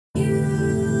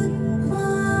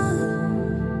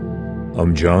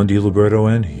I'm John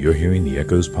DiLiberto, and you're hearing the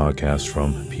Echoes podcast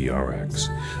from PRX.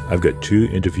 I've got 2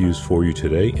 interviews for you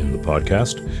today in the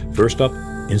podcast. First up,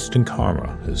 Instant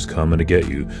Karma is coming to get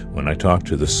you when I talk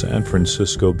to the San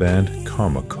Francisco band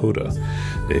Karma Coda.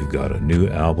 They've got a new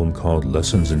album called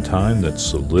Lessons in Time that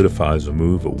solidifies a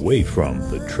move away from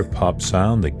the trip-hop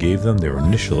sound that gave them their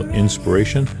initial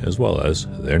inspiration as well as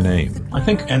their name. I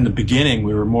think in the beginning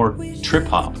we were more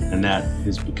trip-hop, and that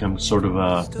has become sort of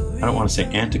a, I don't want to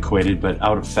say antiquated, but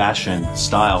out-of-fashion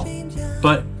style.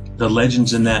 But the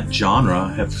legends in that genre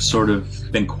have sort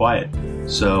of been quiet.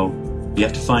 So you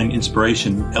have to find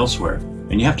inspiration elsewhere,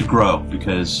 and you have to grow,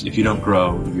 because if you don't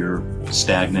grow, you're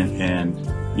stagnant and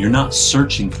you're not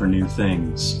searching for new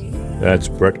things. That's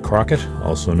Brett Crockett,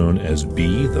 also known as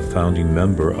B, the founding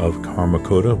member of Karma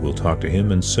Coda. We'll talk to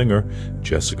him and singer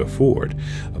Jessica Ford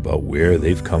about where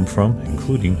they've come from,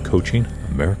 including coaching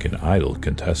American Idol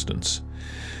contestants.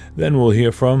 Then we'll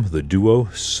hear from the duo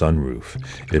Sunroof.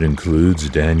 It includes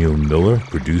Daniel Miller,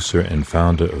 producer and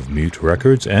founder of Mute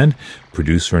Records, and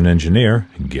producer and engineer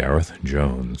Gareth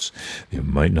Jones. There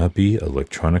might not be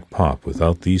electronic pop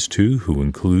without these two, who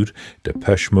include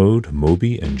Depeche Mode,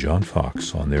 Moby, and John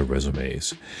Fox on their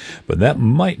resumes. But that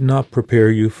might not prepare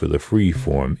you for the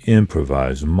free-form,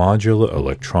 improvised, modular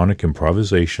electronic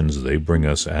improvisations they bring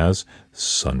us as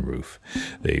Sunroof.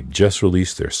 They've just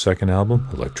released their second album,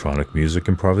 Electronic Music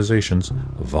Improvisations,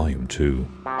 Volume 2.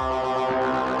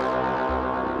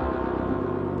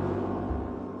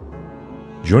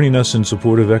 Joining us in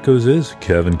support of Echoes is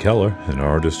Kevin Keller, an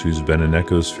artist who's been in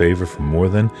Echoes' favor for more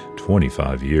than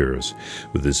 25 years.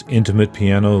 With his intimate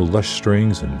piano, lush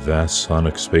strings, and vast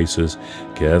sonic spaces,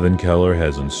 Kevin Keller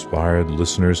has inspired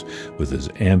listeners with his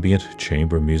ambient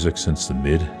chamber music since the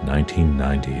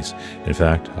mid-1990s. In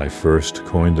fact, I first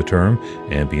coined the term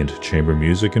ambient chamber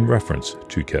music in reference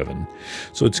to Kevin.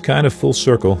 So it's kind of full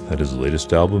circle that his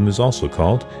latest album is also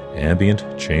called Ambient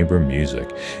Chamber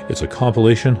Music. It's a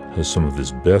compilation of some of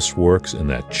his best works in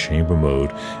that chamber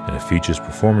mode, and it features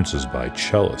performances by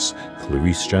cellists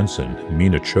Clarice Jensen,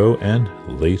 Mina Cho, and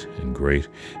late and great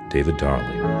David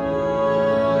Darling.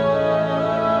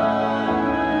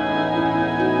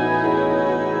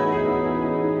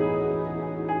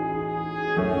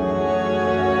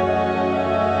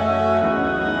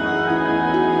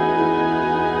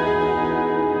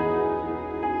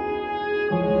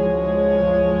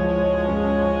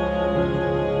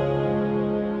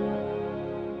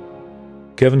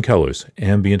 Kevin Keller's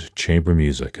Ambient Chamber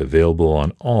Music, available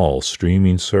on all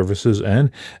streaming services and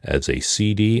as a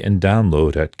CD and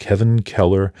download at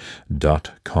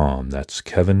kevinkeller.com. That's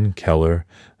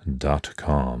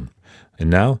kevinkeller.com. And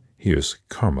now, here's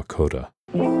Karma Coda.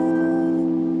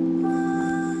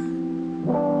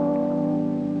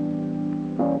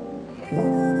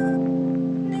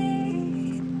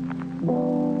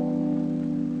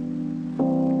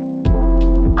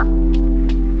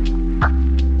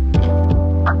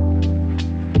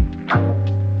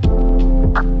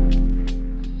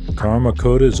 Karma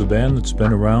Coda is a band that's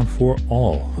been around for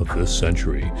all of this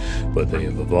century, but they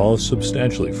have evolved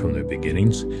substantially from their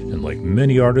beginnings, and like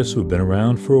many artists who've been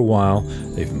around for a while,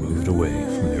 they've moved away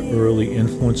from their early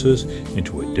influences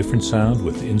into a different sound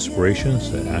with inspirations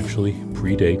that actually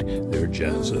predate their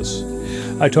genesis.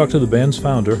 I talked to the band's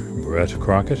founder, Brett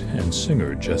Crockett, and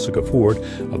singer Jessica Ford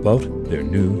about their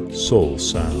new soul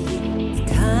sound.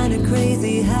 It's kind of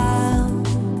crazy how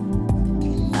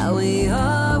we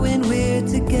are when we're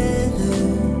together.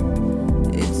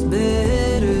 It's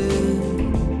better.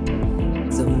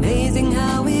 It's amazing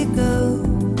how it goes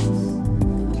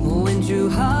when true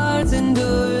hearts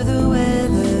endure the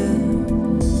weather.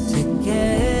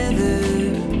 Together,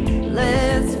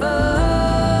 let's find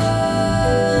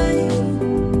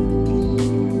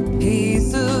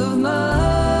peace of mind.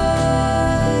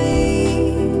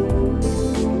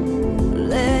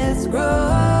 Let's grow.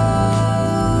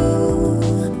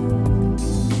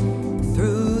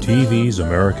 TV's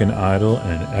American Idol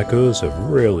and Echoes have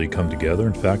rarely come together.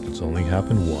 In fact, it's only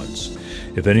happened once.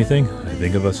 If anything, I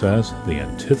think of us as the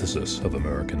antithesis of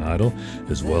American Idol,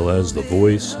 as well as The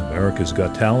Voice, America's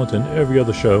Got Talent, and every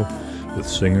other show, with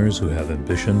singers who have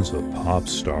ambitions of pop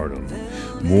stardom.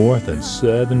 More than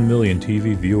 7 million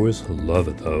TV viewers love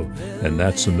it, though, and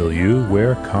that's the milieu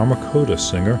where Karma Coda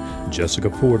singer Jessica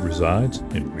Ford resides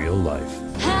in real life.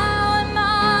 How am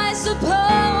I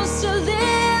supposed to live?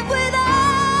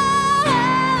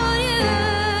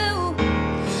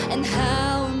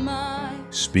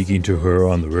 Speaking to her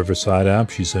on the Riverside app,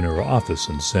 she's in her office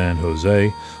in San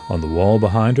Jose. On the wall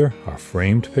behind her are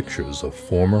framed pictures of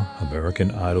former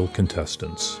American Idol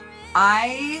contestants.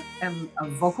 I am a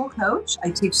vocal coach.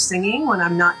 I teach singing when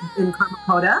I'm not in Karma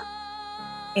Coda.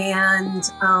 And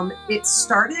it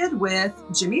started with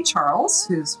Jimmy Charles,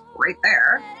 who's right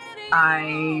there.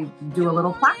 I do a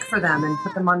little plaque for them and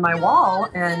put them on my wall,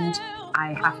 and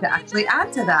I have to actually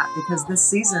add to that because this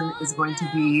season is going to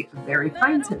be very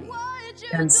kind to me.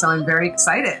 And so I'm very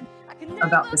excited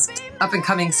about this up and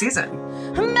coming season.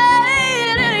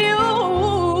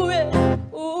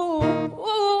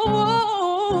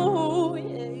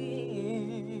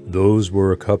 Those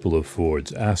were a couple of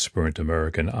Ford's aspirant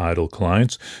American Idol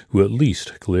clients who at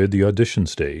least cleared the audition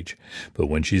stage. But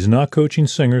when she's not coaching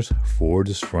singers, Ford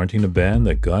is fronting a band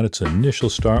that got its initial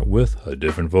start with a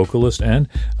different vocalist and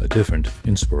a different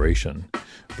inspiration.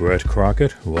 Brett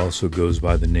Crockett, who also goes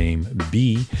by the name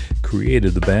B,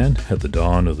 created the band at the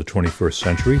dawn of the 21st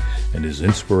century, and his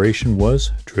inspiration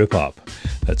was trip-hop.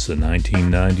 That's the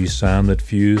 1990s sound that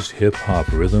fused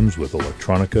hip-hop rhythms with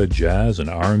electronica, jazz, and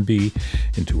R&B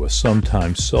into a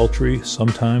sometimes sultry,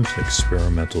 sometimes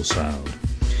experimental sound.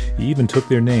 He even took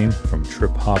their name from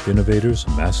trip-hop innovators'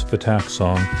 Massive Attack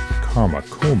song Karma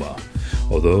Coma,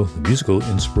 although the musical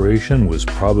inspiration was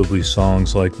probably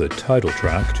songs like the title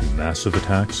track to Massive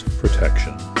Attack's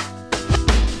Protection.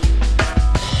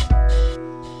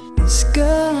 This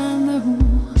girl I know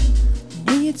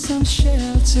needs some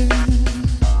shelter,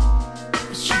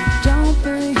 but she don't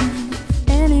believe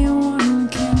anyone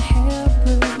can help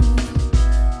her.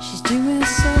 She's doing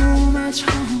so much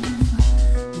harm,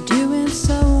 doing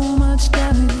so much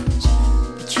damage,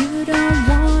 but you don't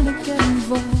want to get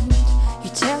involved. You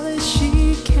tell her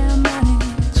she can't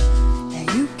manage, that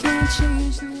you can't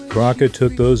change the way. Crockett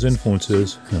took those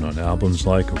influences, and on albums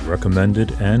like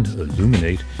Recommended and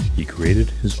Illuminate, he created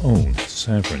his own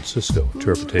San Francisco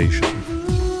interpretation.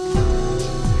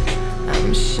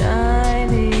 I'm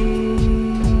shining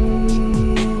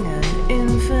and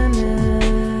infinite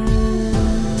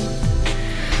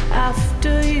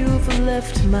after you've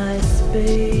left my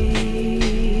space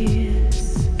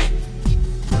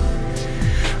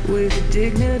with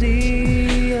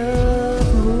dignity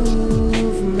of movement.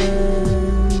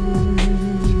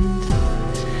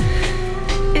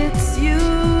 It's you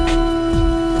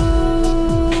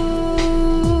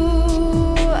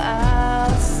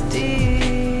I'll steal.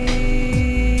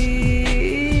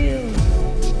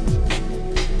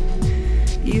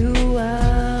 You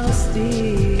I'll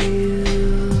steal.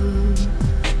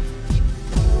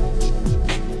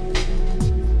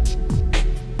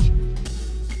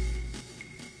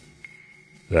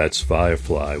 That's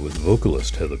Firefly with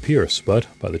vocalist Heather Pierce, but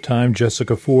by the time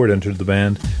Jessica Ford entered the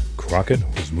band, Crockett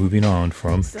was moving on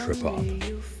from trip-hop.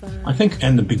 I think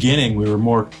in the beginning we were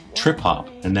more trip-hop,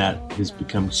 and that has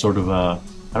become sort of a,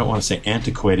 I don't want to say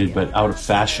antiquated, but out of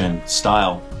fashion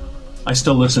style. I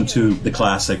still listen to the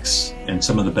classics, and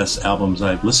some of the best albums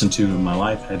I've listened to in my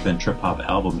life have been trip-hop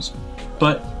albums.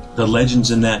 But the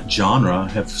legends in that genre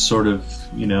have sort of,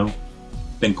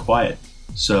 been quiet.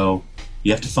 So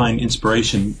you have to find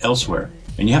inspiration elsewhere,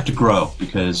 and you have to grow,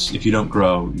 because if you don't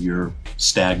grow, you're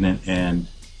stagnant and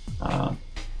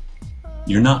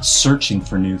you're not searching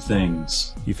for new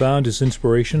things. He found his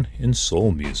inspiration in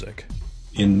soul music.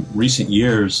 In recent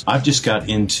years, I've just got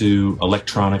into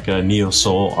electronica,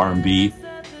 neo-soul, R&B,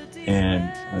 and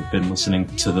I've been listening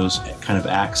to those kind of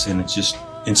acts, and it's just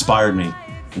inspired me.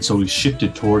 And so we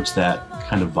shifted towards that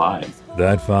kind of vibe.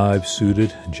 That vibe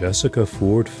suited Jessica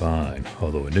Ford fine,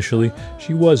 although initially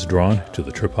she was drawn to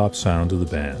the trip-hop sound of the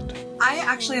band. I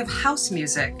actually have house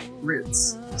music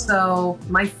roots. So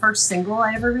my first single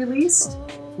I ever released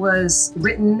was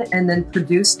written and then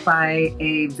produced by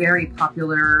a very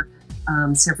popular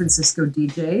San Francisco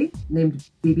DJ named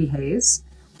BB Hayes.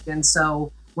 And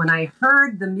so when I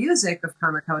heard the music of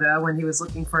Karma Coda when he was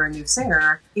looking for a new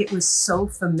singer, it was so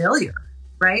familiar,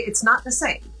 right? It's not the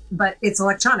same, but it's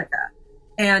electronica.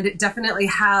 And it definitely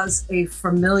has a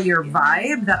familiar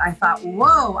vibe that I thought,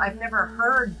 whoa, I've never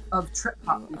heard of trip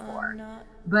hop before.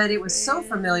 But it was so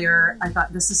familiar, I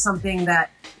thought this is something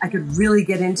that I could really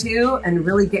get into and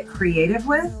really get creative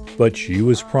with. But she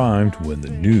was primed when the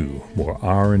new, more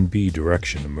R&B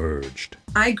direction emerged.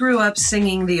 I grew up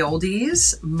singing the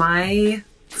oldies. My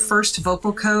first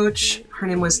vocal coach, her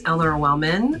name was Eleanor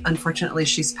Wellman. Unfortunately,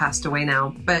 she's passed away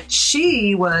now. But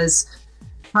she was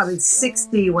probably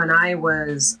 60 when I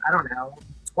was,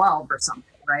 12 or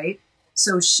something, right?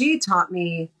 So she taught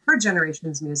me her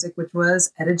generation's music, which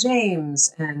was Etta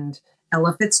James and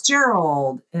Ella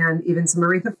Fitzgerald and even some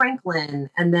Aretha Franklin.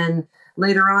 And then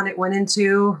later on it went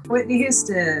into Whitney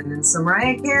Houston and some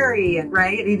Mariah Carey, and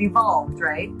right? It evolved,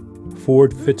 right?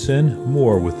 Ford fits in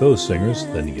more with those singers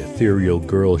than the ethereal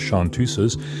girl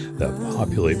chanteusas that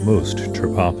populate most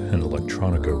trip-hop and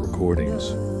electronica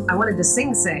recordings. I wanted to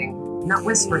sing, not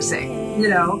whisper sing,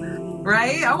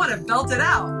 right? I want to belt it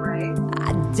out, right?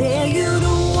 I dare you to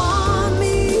want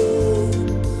me,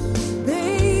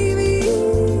 baby,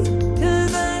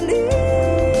 'cause I need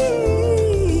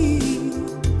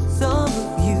some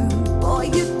of you. Boy,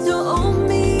 you told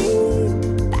me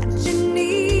that you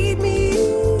need me,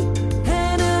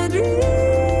 and I dream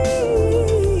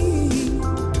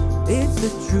it's the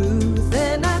truth,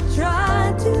 and I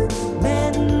try to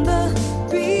mend the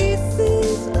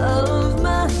pieces of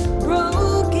my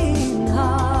broken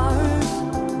heart.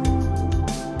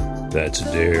 That's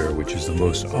Dare, which is the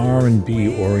most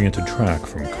R&B oriented track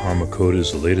from Karma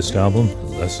Coda's latest album,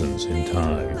 Lessons in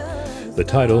Time. The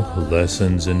title,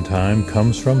 Lessons in Time,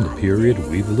 comes from the period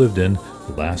we've lived in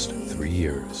the last 3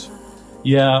 years.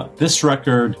 Yeah, this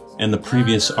record and the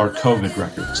previous are COVID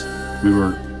records. We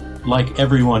were, like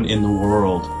everyone in the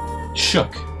world,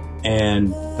 shook.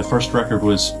 And the first record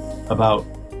was about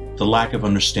the lack of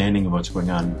understanding of what's going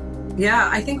on. Yeah,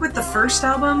 I think with the first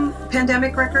album,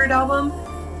 Pandemic Record album,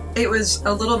 it was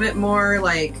a little bit more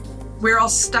like we're all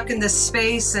stuck in this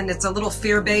space and it's a little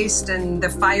fear-based, and the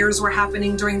fires were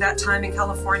happening during that time in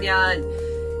California, and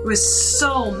it was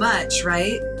so much,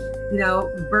 right? You know,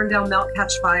 Burn Down, Melt,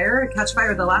 Catch Fire. Catch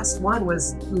Fire, the last one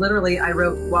was literally I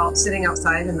wrote while sitting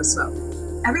outside in the smoke.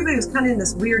 Everybody was kind of in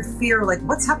this weird fear, like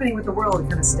what's happening with the world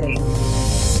kind of state.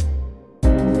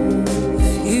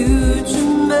 Future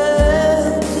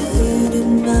melted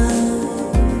in my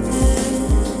head.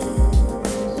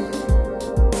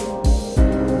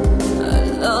 I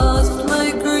lost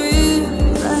my grip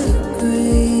like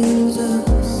grains of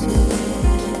sand.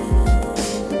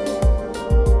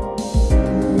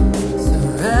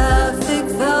 Seraphic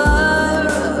fire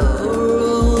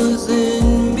rose in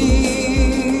me.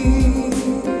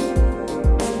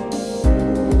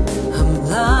 I'm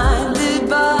blinded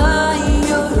by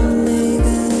your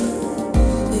legacy.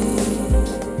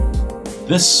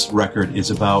 This record is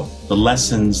about the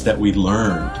lessons that we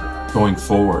learned going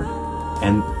forward.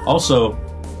 And also,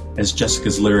 as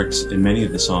Jessica's lyrics in many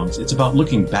of the songs, it's about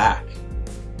looking back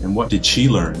and what did she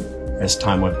learn as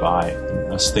time went by,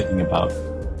 and us thinking about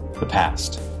the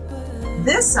past.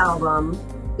 This album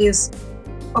is,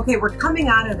 okay, we're coming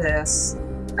out of this.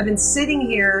 I've been sitting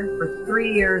here for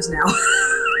 3 years now.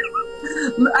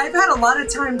 I've had a lot of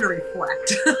time to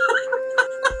reflect.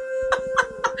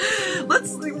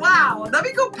 Wow, let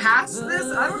me go past this.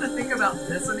 I don't want to think about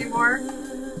this anymore.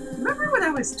 Remember when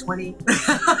I was 20?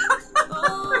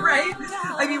 Right?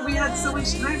 I mean, we had so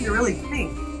much time to really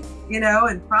think, you know,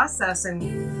 and process and,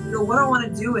 you know, what I want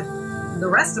to do with the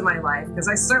rest of my life, because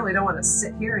I certainly don't want to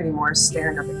sit here anymore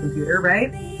staring at the computer,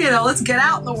 right? You know, let's get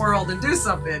out in the world and do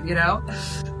something, you know?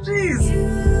 Jeez.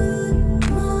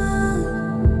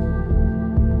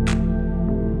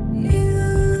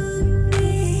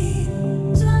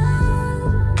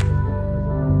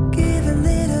 Give a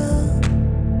little,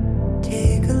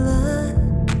 take a lot.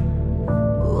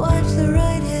 Watch the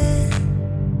right hand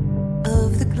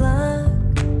of the clock.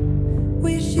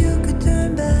 Wish you could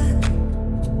turn back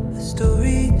the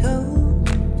story told,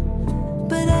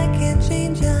 but I can't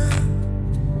change how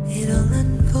it all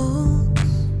unfolds.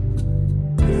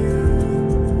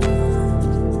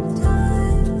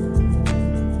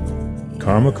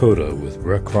 Karma Coda with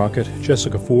Brett Crockett,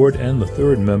 Jessica Ford, and the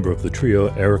third member of the trio,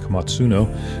 Eric Matsuno,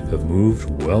 have moved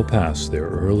well past their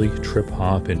early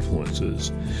trip-hop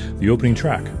influences. The opening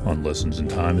track on Lessons in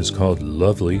Time is called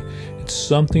Lovely. It's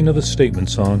something of a statement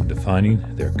song defining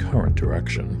their current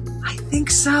direction. I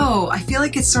think so. I feel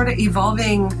like it's sort of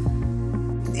evolving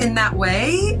in that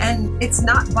way, and it's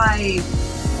not by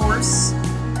force.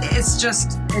 It's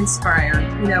just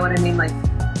inspired. You know what I mean? Like,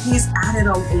 he's added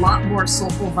a lot more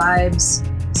soulful vibes,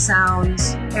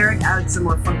 sounds. Eric added some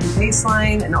more funky bass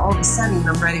line, and all of a sudden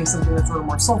I'm writing something that's a little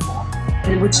more soulful,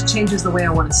 and which changes the way I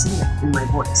want to sing it in my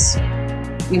voice.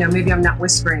 You know, maybe I'm not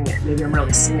whispering it, maybe I'm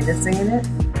really singing it,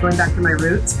 going back to my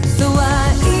roots. So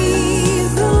I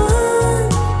ease on,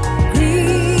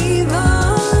 grieve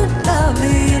on,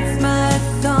 lovely, it's my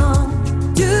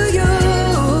song to you.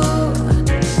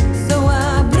 So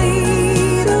I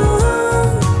bleed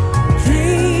on,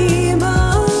 dream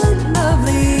on,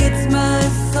 lovely, it's my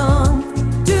song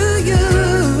to you.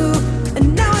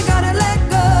 And now I gotta let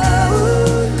go.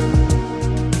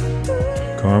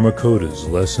 Karma Coda's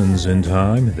Lessons in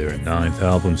Time, their 9th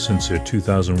album since their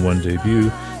 2001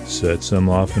 debut, sets them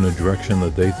off in a direction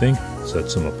that they think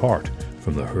sets them apart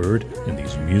from the herd in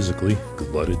these musically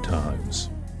glutted times.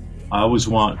 I always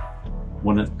want,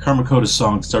 when a Karma Coda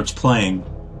song starts playing,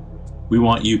 we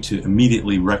want you to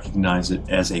immediately recognize it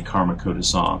as a Karma Coda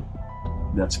song.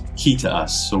 That's key to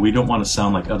us, so we don't want to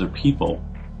sound like other people.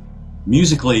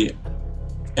 Musically,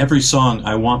 every song,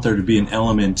 I want there to be an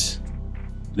element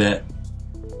that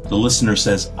the listener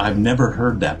says, I've never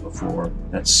heard that before.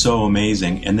 That's so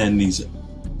amazing. And then these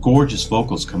gorgeous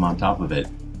vocals come on top of it.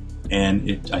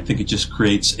 And I think it just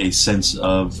creates a sense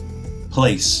of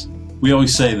place. We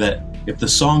always say that if the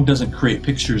song doesn't create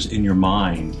pictures in your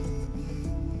mind,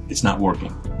 it's not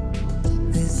working.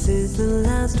 This is the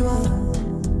last walk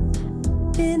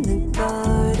in the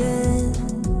garden,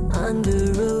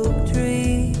 under oak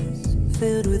trees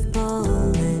filled with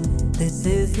pollen. This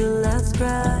is the last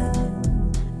cry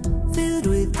filled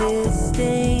with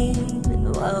disdain,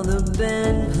 while the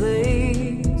band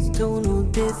plays tonal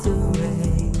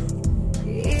disarray.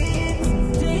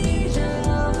 It's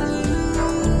deja vu.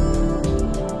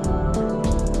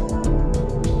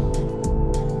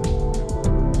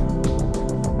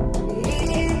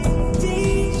 It's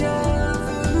deja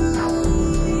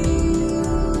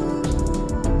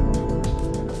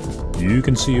vu. You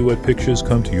can see what pictures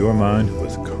come to your mind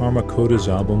with Karma Koda's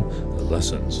album,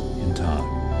 Lessons in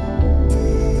Time.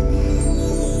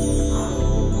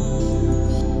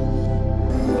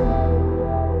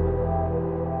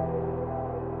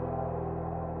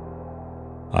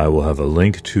 I will have a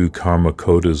link to Karma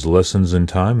Koda's Lessons in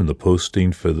Time in the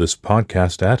posting for this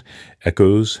podcast at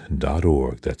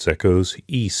echoes.org. That's echoes,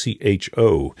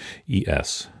 ECHOES.org.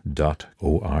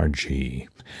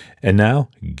 And now,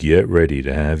 get ready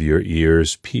to have your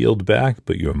ears peeled back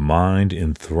but your mind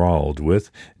enthralled with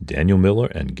Daniel Miller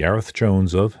and Gareth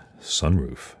Jones of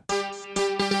Sunroof.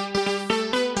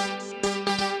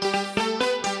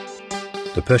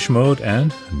 Depeche Mode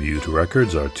and Mute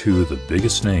Records are two of the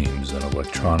biggest names in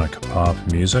electronic pop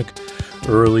music.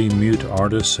 Early Mute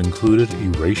artists included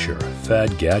Erasure,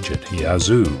 Fad Gadget,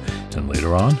 Yazoo, and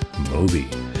later on, Moby.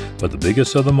 But the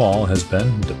biggest of them all has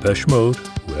been Depeche Mode,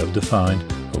 who have defined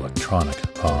electronic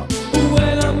pop.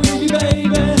 When I'm with you,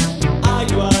 baby, are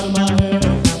you out of my head?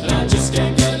 And I just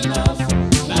can't get enough,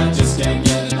 I just can't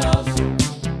get enough.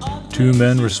 Two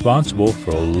men responsible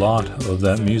for a lot of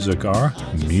that music are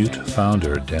Mute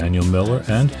founder Daniel Miller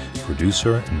and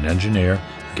producer and engineer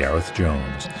Gareth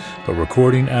Jones. But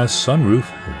recording as Sunroof,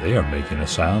 they are making a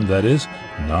sound that is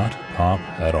not pop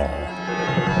at all.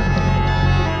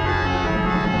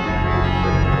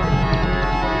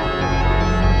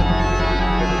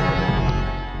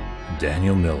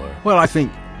 Daniel Miller. Well, I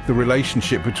think the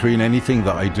relationship between anything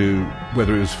that I do,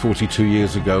 whether it was 42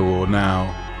 years ago or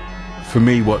now, for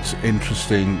me, what's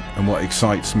interesting and what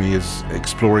excites me is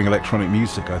exploring electronic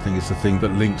music. I think it's the thing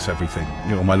that links everything.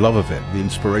 You know, my love of it, the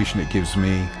inspiration it gives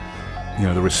me, you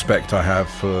know, the respect I have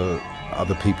for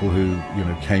other people who, you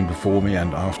know, came before me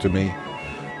and after me.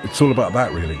 It's all about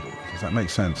that, really. Does that make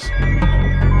sense?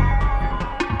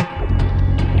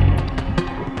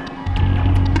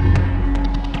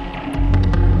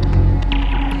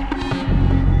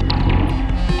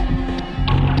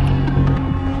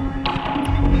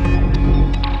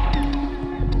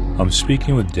 I'm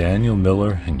speaking with Daniel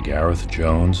Miller and Gareth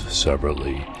Jones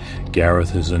separately.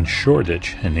 Gareth is in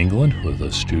Shoreditch in England with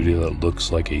a studio that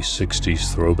looks like a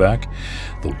 60s throwback.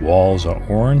 The walls are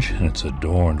orange and it's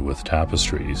adorned with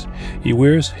tapestries. He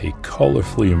wears a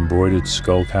colorfully embroidered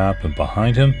skull cap, and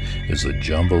behind him is a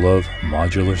jumble of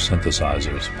modular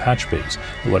synthesizers, patch bass,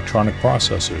 electronic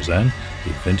processors, and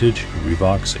a vintage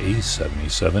Revox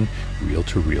A77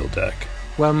 reel-to-reel deck.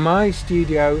 Well, my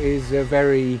studio is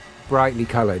very brightly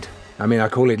coloured. I mean,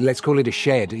 let's call it a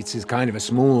shed. It's kind of a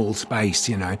small space,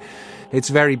 you know. It's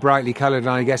very brightly coloured, and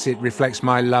I guess it reflects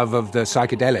my love of the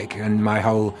psychedelic and my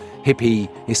whole hippie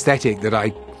aesthetic that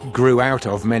I grew out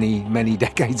of many, many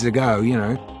decades ago, you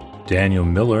know. Daniel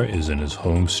Miller is in his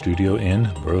home studio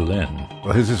in Berlin.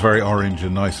 Well, his is very orange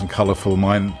and nice and colourful.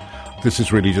 Mine, this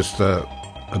is really just a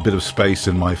bit of space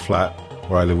in my flat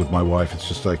where I live with my wife. It's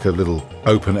just like a little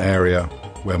open area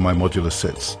where my modular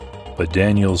sits. But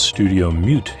Daniel's studio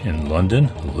Mute in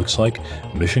London looks like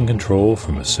Mission Control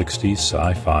from a 60s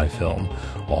sci-fi film,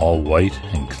 all white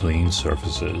and clean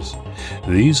surfaces.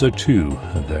 These are two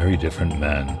very different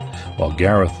men. While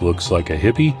Gareth looks like a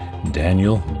hippie,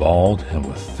 Daniel, bald and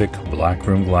with thick black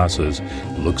rimmed glasses,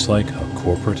 looks like a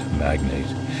corporate magnate.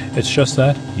 It's just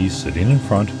that he's sitting in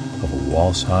front of a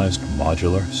wall-sized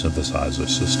modular synthesizer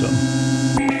system.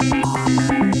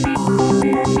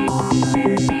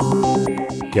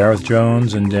 Gareth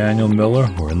Jones and Daniel Miller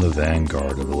were in the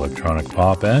vanguard of electronic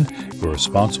pop and were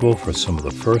responsible for some of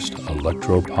the first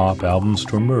electro-pop albums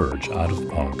to emerge out of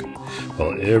punk.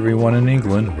 While everyone in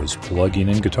England was plugging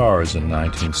in guitars in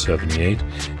 1978,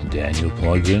 Daniel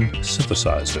plugged in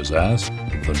synthesizers as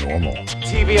the normal.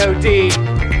 TVOD,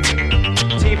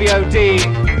 TVOD,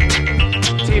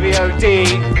 TVOD.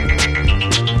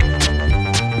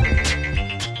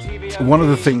 One of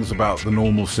the things about the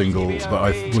Normal single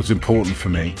that was important for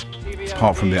me,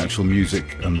 apart from the actual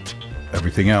music and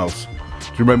everything else, do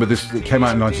you remember this? It came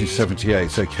out in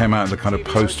 1978, so it came out in the kind of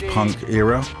post-punk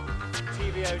era.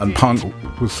 And punk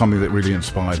was something that really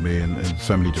inspired me in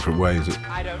so many different ways.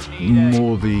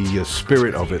 More the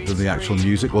spirit of it than the actual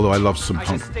music, although I love some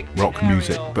punk rock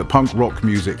music. But punk rock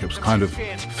music, it was kind of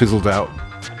fizzled out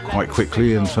quite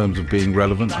quickly in terms of being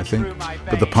relevant, I think.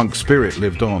 But the punk spirit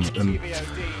lived on, and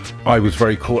I was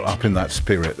very caught up in that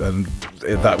spirit, and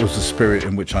that was the spirit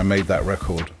in which I made that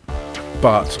record.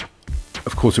 But,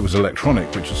 of course, it was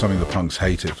electronic, which is something the punks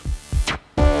hated.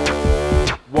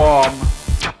 Warm,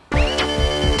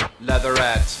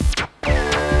 leatherette.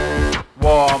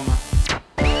 Warm,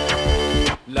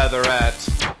 leatherette.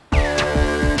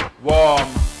 Warm,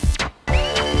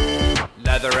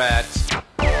 leatherette.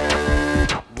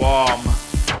 Warm,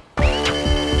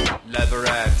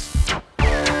 leatherette.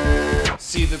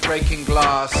 See the breaking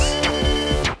glass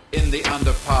in the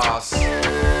underpass.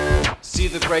 See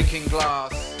the breaking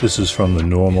glass. This is from the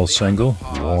Normal single,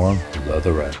 Warm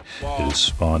Leatherette. It has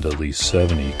spawned at least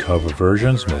 70 cover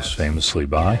versions, most famously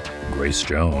by Grace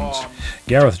Jones.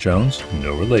 Gareth Jones,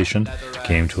 no relation,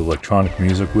 came to electronic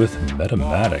music with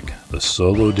Metamatic, the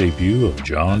solo debut of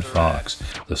John Fox,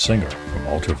 the singer from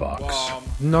Ultravox.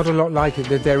 Not a lot like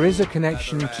it. There is a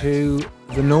connection to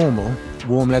the Normal,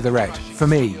 Warm Leatherette. For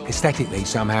me, aesthetically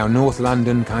somehow, North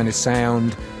London kind of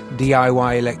sound,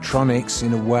 DIY electronics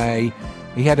in a way.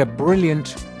 He had a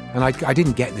brilliant, and I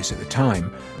didn't get this at the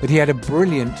time, but he had a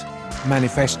brilliant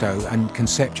manifesto and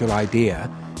conceptual idea.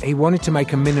 He wanted to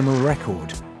make a minimal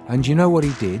record. And you know what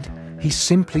he did? He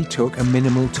simply took a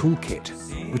minimal toolkit,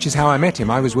 which is how I met him.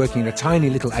 I was working in a tiny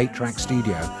little 8-track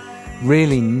studio,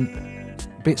 really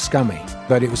a bit scummy,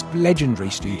 but it was a legendary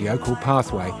studio called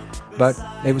Pathway. But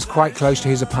it was quite close to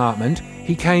his apartment.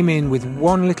 He came in with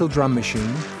one little drum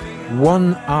machine,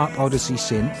 one ARP Odyssey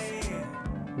synth,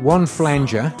 one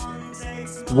flanger,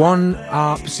 one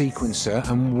ARP sequencer,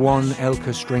 and one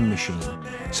Elka string machine.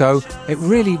 So it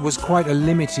really was quite a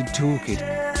limited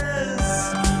toolkit.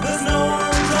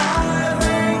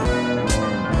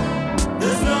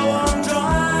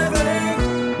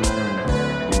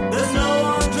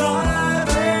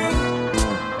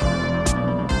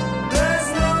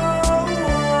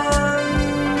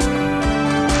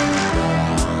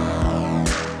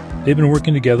 They've been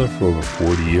working together for over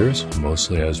 40 years,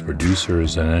 mostly as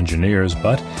producers and engineers,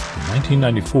 but in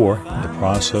 1994, in the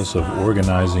process of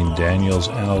organizing Daniel's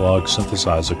analog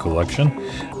synthesizer collection,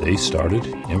 they started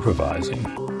improvising.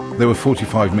 They were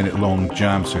 45-minute long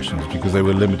jam sessions because they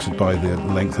were limited by the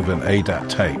length of an ADAT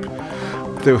tape.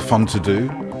 They were fun to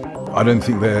do. I don't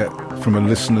think they're, from a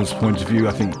listener's point of view,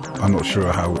 I'm not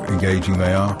sure how engaging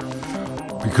they are,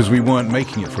 because we weren't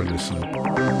making it for a listener.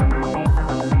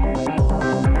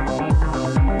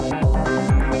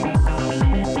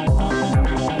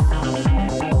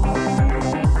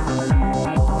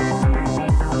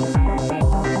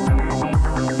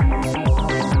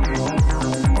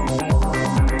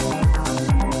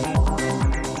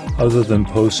 Other than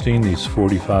posting these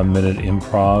 45-minute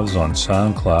improvs on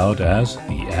SoundCloud as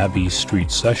the Abbey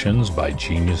Street Sessions by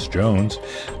Genius Jones,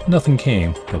 nothing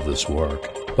came of this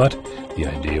work. But the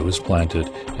idea was planted,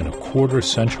 and a quarter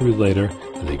century later,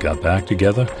 they got back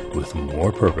together with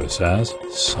more purpose as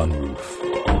Sunroof.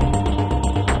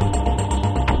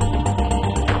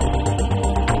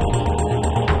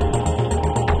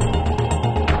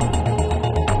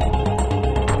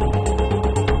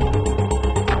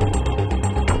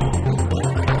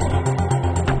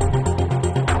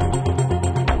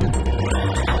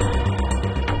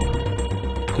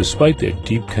 Despite their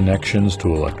deep connections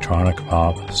to electronic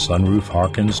pop, Sunroof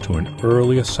harkens to an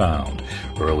earlier sound,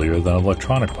 earlier than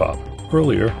electronic pop,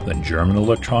 earlier than German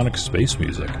electronic space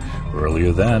music,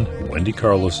 earlier than Wendy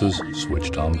Carlos's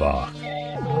Switched on Bach.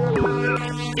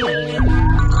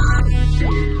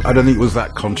 I don't think it was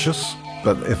that conscious,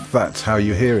 but if that's how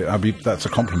you hear it, that's a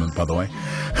compliment, by the way.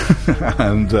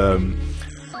 And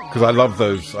because I love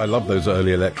those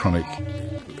early electronic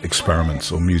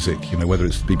experiments or music, whether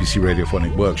it's BBC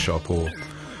Radiophonic Workshop or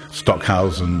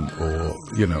Stockhausen or,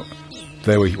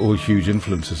 they were all huge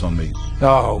influences on me.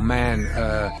 Oh man,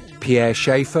 Pierre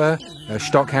Schaeffer,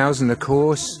 Stockhausen, of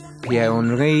course, Pierre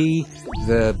Henry,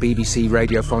 the BBC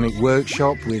Radiophonic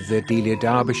Workshop with Delia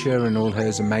Derbyshire and all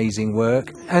her amazing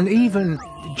work, and even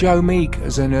Joe Meek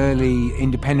as an early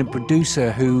independent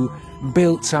producer who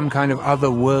built some kind of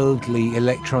otherworldly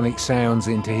electronic sounds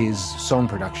into his song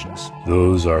productions.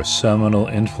 Those are seminal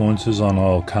influences on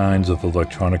all kinds of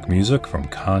electronic music, from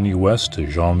Kanye West to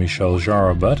Jean-Michel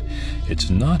Jarre, but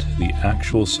it's not the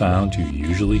actual sound you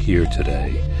usually hear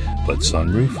today. But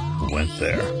Sunroof went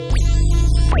there.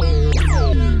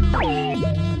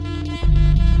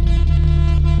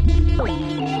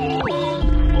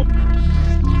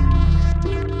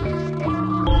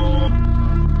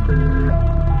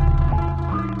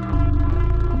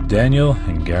 Daniel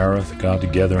and Gareth got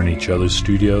together in each other's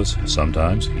studios,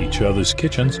 sometimes each other's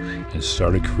kitchens, and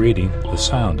started creating the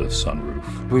sound of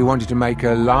Sunroof. We wanted to make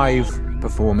a live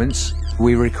performance.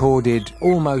 We recorded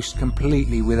almost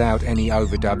completely without any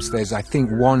overdubs. There's, I think,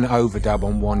 one overdub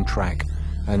on one track,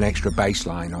 an extra bass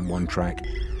line on one track.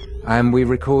 And we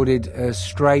recorded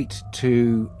straight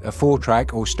to a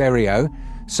 4-track or stereo,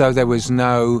 so there was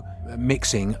no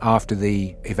mixing after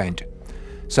the event.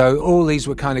 So all these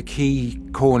were kind of key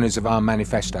corners of our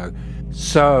manifesto.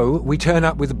 So we turn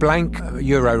up with blank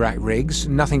Eurorack rigs,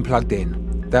 nothing plugged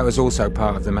in. That was also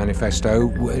part of the manifesto.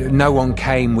 No one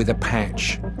came with a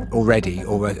patch already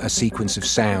or a sequence of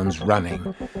sounds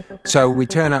running. So we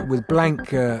turn up with blank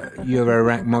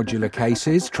Eurorack modular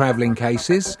cases, travelling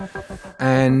cases,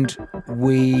 and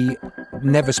we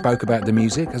never spoke about the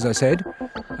music, as I said,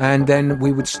 and then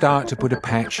we would start to put a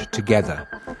patch together.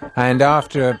 And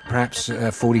after perhaps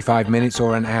 45 minutes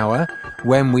or an hour,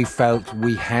 when we felt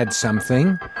we had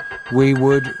something, we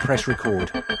would press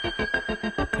record.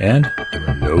 And there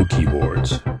were no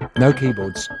keyboards. No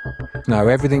keyboards. No,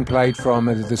 everything played from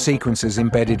the sequences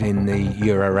embedded in the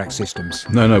Eurorack systems.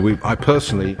 No, I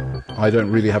personally don't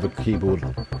really have a keyboard.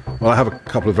 Well, I have a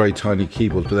couple of very tiny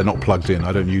keyboards, but they're not plugged in.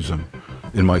 I don't use them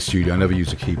in my studio. I never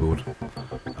use a keyboard.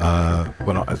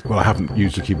 I haven't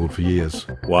used a keyboard for years.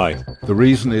 Why? The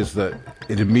reason is that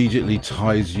it immediately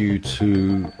ties you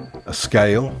to a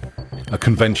scale, a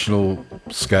conventional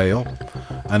scale,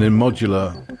 and in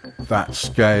modular, that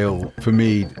scale, for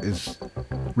me, is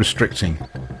restricting.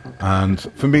 And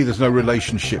for me, there's no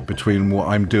relationship between what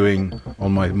I'm doing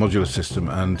on my modular system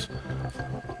and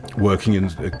working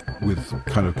with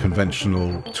kind of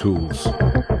conventional tools.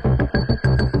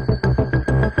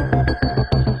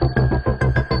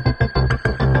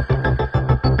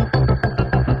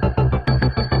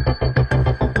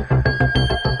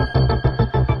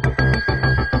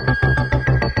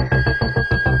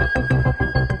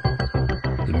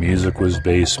 Music was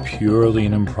based purely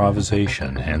in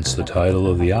improvisation, hence the title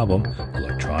of the album,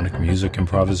 Electronic Music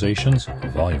Improvisations,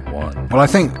 Volume 1. Well, I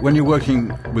think when you're working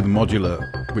with modular,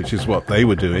 which is what they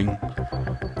were doing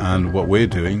and what we're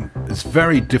doing, it's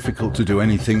very difficult to do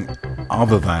anything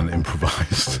other than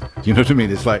improvised. You know what I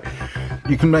mean? It's like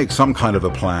you can make some kind of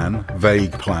a plan,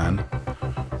 vague plan,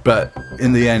 but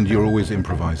in the end you're always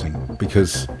improvising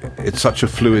because it's such a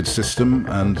fluid system,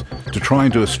 and to try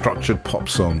and do a structured pop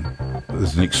song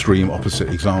is an extreme opposite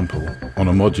example. On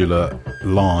a modular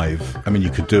live, I mean, you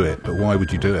could do it, but why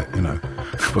would you do it? You know,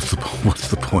 what's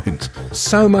the point?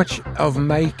 So much of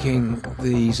making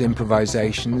these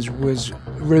improvisations was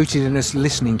rooted in us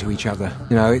listening to each other.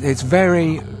 You know, it's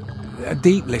very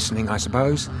deep listening, I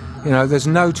suppose. You know, there's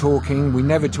no talking. We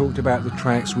never talked about the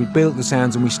tracks. We built the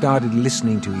sounds and we started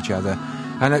listening to each other.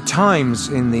 And at times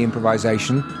in the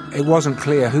improvisation, it wasn't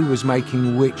clear who was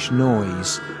making which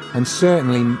noise. And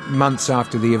certainly months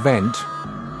after the event,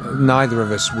 neither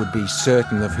of us would be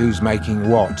certain of who's making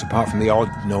what, apart from the odd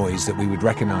noise that we would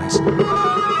recognise.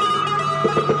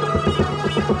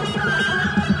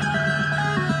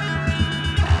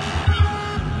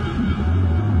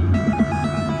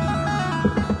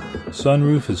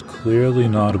 Sunroof is clearly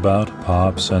not about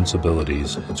pop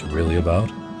sensibilities. It's really about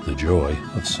the joy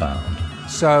of sound.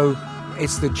 So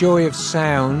it's the joy of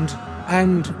sound,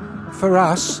 and for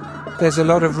us, there's a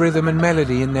lot of rhythm and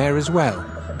melody in there as well.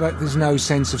 But there's no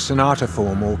sense of sonata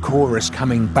form or chorus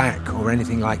coming back or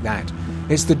anything like that.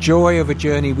 It's the joy of a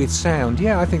journey with sound.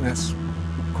 Yeah, I think that's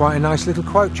quite a nice little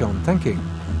quote, John. Thank you.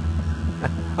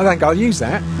 I think I'll use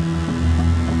that.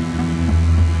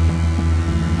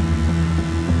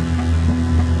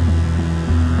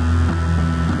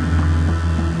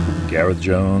 Gareth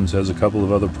Jones has a couple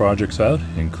of other projects out,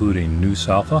 including New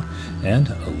Salfa and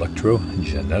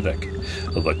Electrogenetic.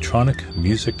 Electronic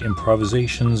Music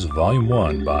Improvisations Volume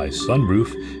 1 by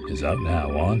Sunroof is out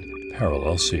now on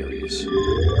Parallel Series.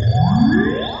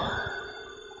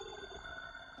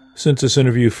 Since this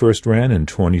interview first ran in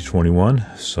 2021,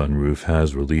 Sunroof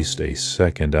has released a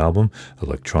second album,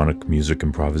 Electronic Music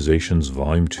Improvisations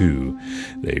Volume 2.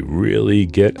 They really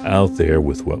get out there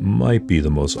with what might be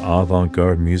the most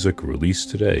avant-garde music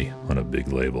released today on a big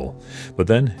label. But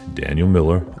then Daniel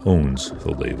Miller owns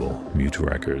the label, Mute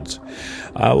Records.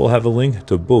 I will have a link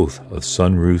to both of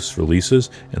Sunroof's releases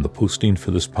in the posting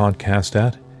for this podcast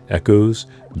at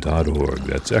echoes.org.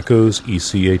 That's Echoes,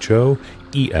 ECHOES.org.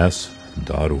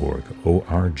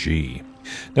 O-R-G.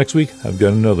 Next week, I've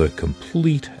got another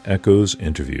complete Echoes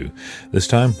interview. This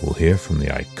time, we'll hear from the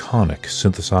iconic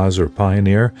synthesizer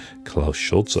pioneer, Klaus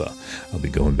Schulze. I'll be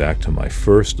going back to my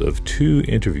first of 2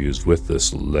 interviews with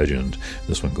this legend,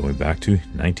 this one going back to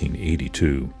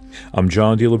 1982. I'm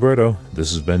John DiLiberto.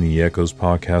 This has been the Echoes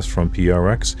podcast from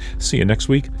PRX. See you next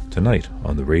week, tonight,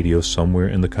 on the radio somewhere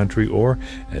in the country, or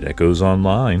at Echoes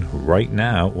Online right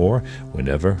now, or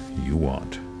whenever you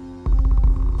want.